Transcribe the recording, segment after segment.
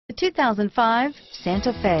The 2005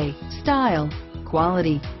 Santa Fe. Style,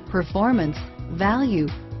 quality, performance, value.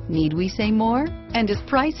 Need we say more? And is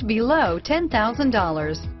priced below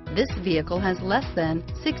 $10,000. This vehicle has less than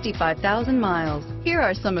 65,000 miles. Here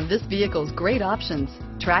are some of this vehicle's great options: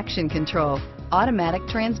 traction control, automatic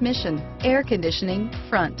transmission, air conditioning,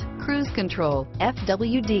 front, cruise control,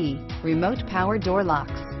 FWD, remote power door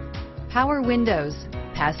locks, power windows,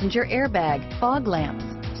 passenger airbag, fog lamps,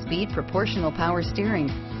 speed proportional power steering,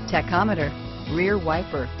 tachometer, rear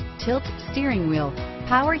wiper, tilt steering wheel,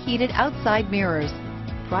 power heated outside mirrors,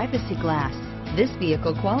 privacy glass. This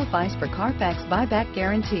vehicle qualifies for Carfax buyback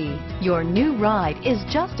guarantee. Your new ride is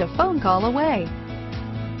just a phone call away.